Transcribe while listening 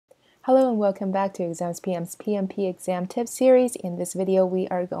Hello and welcome back to Exams PM's PMP exam tips series. In this video, we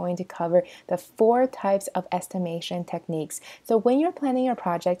are going to cover the 4 types of estimation techniques. So when you're planning your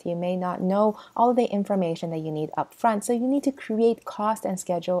project, you may not know all of the information that you need up front. So you need to create cost and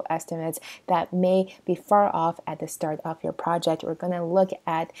schedule estimates that may be far off at the start of your project. We're going to look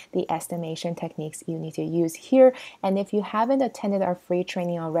at the estimation techniques you need to use here. And if you haven't attended our free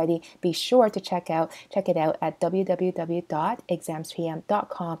training already, be sure to check it out at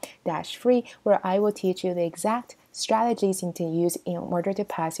www.examspm.com/free, where I will teach you the exact strategies you need to use in order to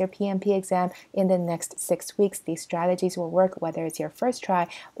pass your PMP exam in the next 6 weeks. These strategies will work whether it's your first try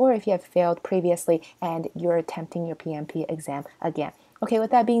or if you have failed previously and you're attempting your PMP exam again. Okay,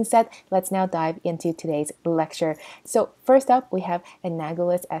 with that being said, let's now dive into today's lecture. So first up, we have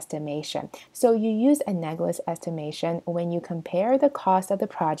Analogous estimation. So you use Analogous estimation when you compare the cost of the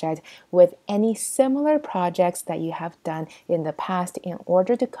project with any similar projects that you have done in the past in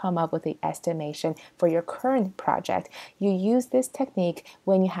order to come up with the estimation for your current project. You use this technique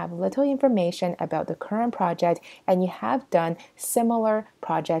when you have little information about the current project and you have done similar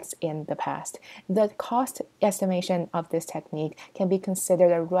projects in the past. The cost estimation of this technique can be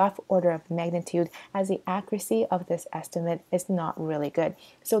considered a rough order of magnitude, as the accuracy of this estimate is not really good.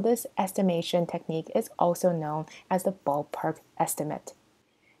 So this estimation technique is also known as the ballpark estimate.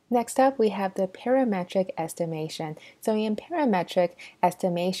 Next up, we have the parametric estimation. So in parametric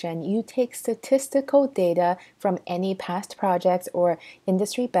estimation, you take statistical data from any past projects or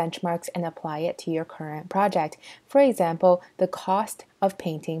industry benchmarks and apply it to your current project. For example, the cost of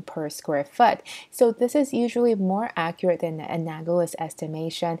painting per square foot. So this is usually more accurate than the Analogous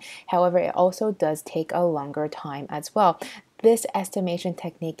estimation. However, it also does take a longer time as well. This estimation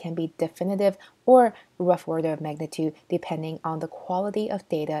technique can be definitive or rough order of magnitude depending on the quality of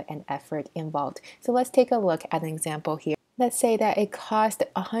data and effort involved. So let's take a look at an example here. Let's say that it cost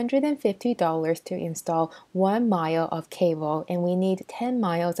 $150 to install 1 mile of cable and we need 10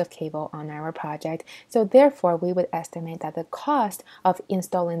 miles of cable on our project. So therefore, we would estimate that the cost of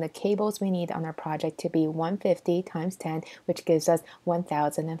installing the cables we need on our project to be $150 times 10, which gives us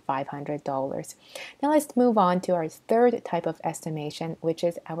 $1,500. Now let's move on to our third type of estimation, which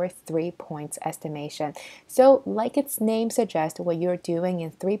is our 3-point estimation. So like its name suggests, what you're doing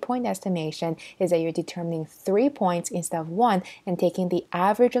in 3-point estimation is that you're determining 3 points instead of 1 and taking the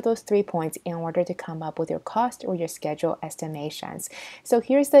average of those 3 points in order to come up with your cost or your schedule estimations. So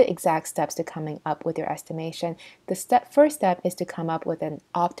here's the exact steps to coming up with your estimation. The first step is to come up with an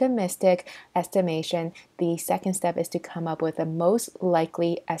optimistic estimation. The second step is to come up with a most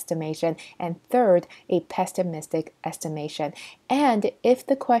likely estimation. And third, a pessimistic estimation. And if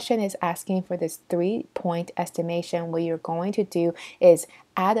the question is asking for this 3-point estimation, what you're going to do is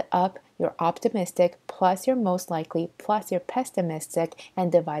add up your optimistic plus your most likely plus your pessimistic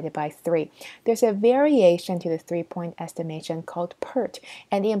and divide it by 3. There's a variation to the 3-point estimation called PERT.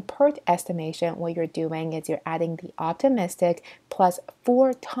 And in PERT estimation, what you're doing is you're adding the optimistic plus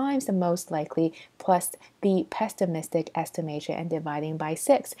 4 times the most likely plus the pessimistic estimation and dividing by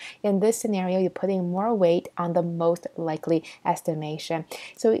 6. In this scenario, you're putting more weight on the most likely estimation.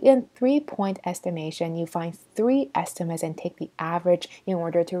 So in 3-point estimation, you find 3 estimates and take the average in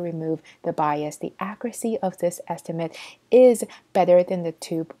order to remove the bias. The accuracy of this estimate is better than the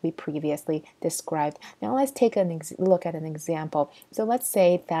 2 we previously described. Now let's take a look at an example. So let's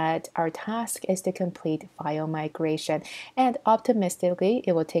say that our task is to complete file migration, and optimistically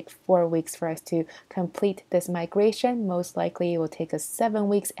it will take 4 weeks for us to complete this migration. Most likely it will take us 7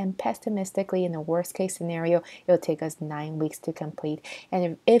 weeks, and pessimistically, in the worst case scenario, it will take us 9 weeks to complete.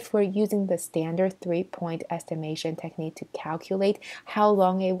 And if we're using the standard 3-point estimation technique to calculate how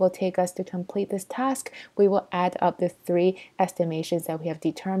long it will take us to complete this task, we will add up the 3 estimations that we have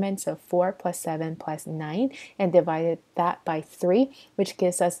determined, so 4 plus 7 plus 9, and divided that by 3, which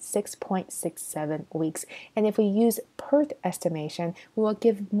gives us 6.67 weeks. And if we use PERT estimation, we will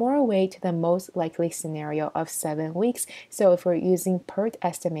give more weight to the most likely scenario of 7 weeks. So if we're using PERT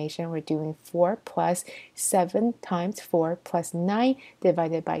estimation, we're doing 4 plus 7 times 4 plus 9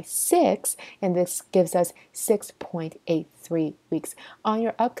 divided by 6, and this gives us 6.83 weeks. On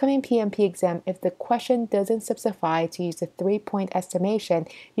your upcoming PMP exam, if the question doesn't specify to use the 3-point estimation,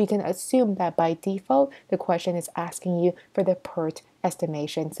 you can assume that by default, the question is asking you for the PERT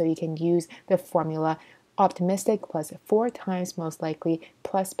estimation. So you can use the formula optimistic plus 4 times most likely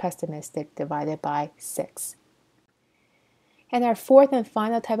plus pessimistic divided by 6. And our fourth and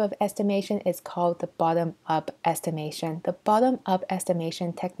final type of estimation is called the bottom-up estimation. The bottom-up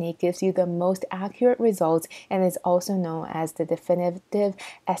estimation technique gives you the most accurate results and is also known as the definitive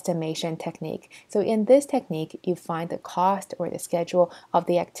estimation technique. So in this technique, you find the cost or the schedule of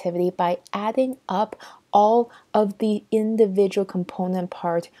the activity by adding up all of the individual component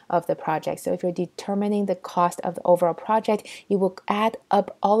part of the project. So if you're determining the cost of the overall project, you will add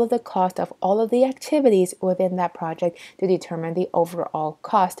up all of the cost of all of the activities within that project to determine the overall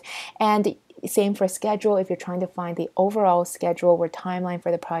cost. And same for schedule. If you're trying to find the overall schedule or timeline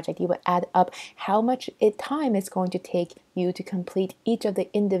for the project, you would add up how much time it's going to take you to complete each of the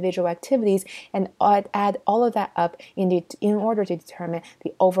individual activities and add all of that up in order to determine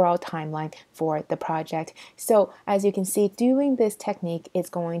the overall timeline for the project. So as you can see, doing this technique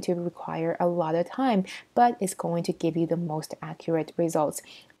is going to require a lot of time, but it's going to give you the most accurate results.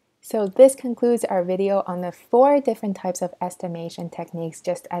 So this concludes our video on the 4 different types of estimation techniques.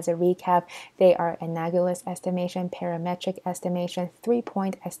 Just as a recap, they are analogous estimation, parametric estimation,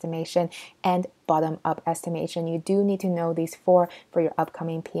 3-point estimation, and bottom-up estimation. You do need to know these 4 for your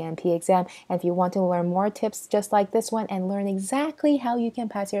upcoming PMP exam. And if you want to learn more tips just like this one and learn exactly how you can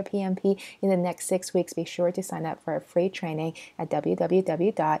pass your PMP in the next 6 weeks, be sure to sign up for a free training at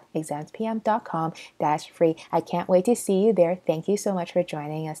www.examspm.com/free. I can't wait to see you there. Thank you so much for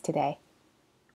joining us today.